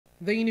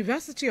The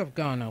University of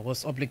Ghana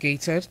was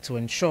obligated to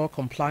ensure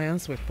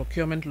compliance with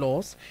procurement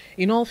laws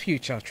in all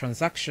future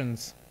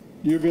transactions.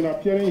 You've been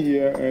appearing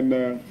here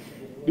and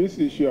this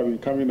issue has been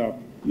coming up.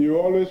 You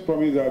always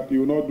promise that you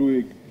will not do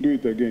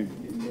it again.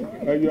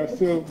 You are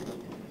still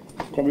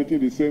committing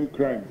the same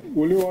crime.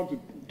 Will you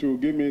want to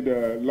give me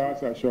the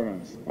last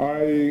assurance?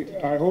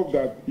 I hope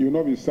that you will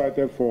not be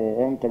cited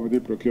for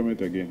uncompetitive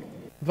procurement again.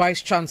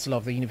 Vice-chancellor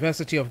of the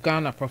University of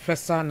Ghana,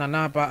 Professor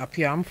Nanaba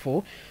Appiah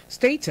Amfo,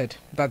 stated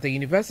that the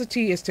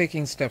university is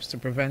taking steps to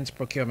prevent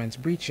procurement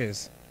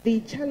breaches. The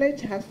challenge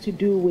has to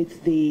do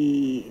with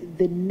the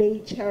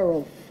nature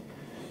of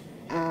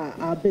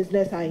our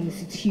business, our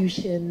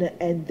institution,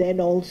 and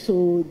then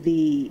also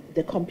the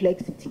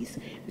complexities,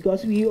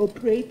 because we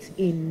operate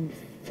in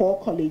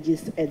 4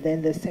 colleges and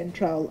then the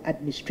central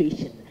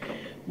administration.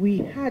 We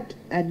had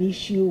an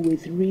issue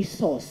with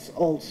resource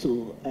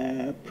also,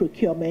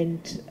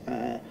 procurement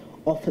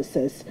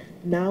officers.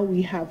 Now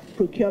we have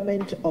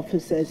procurement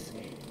officers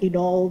in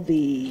all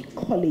the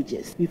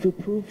colleges. We've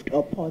improved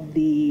upon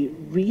the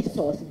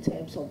resource in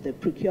terms of the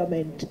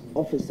procurement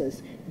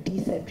officers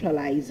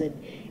decentralizing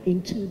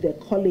into the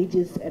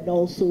colleges and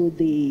also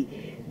the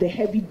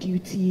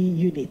heavy-duty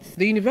units.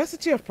 The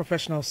University of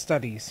Professional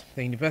Studies,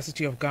 the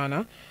University of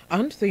Ghana,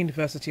 and the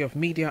University of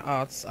Media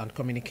Arts and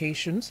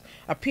Communications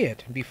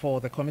appeared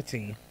before the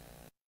committee.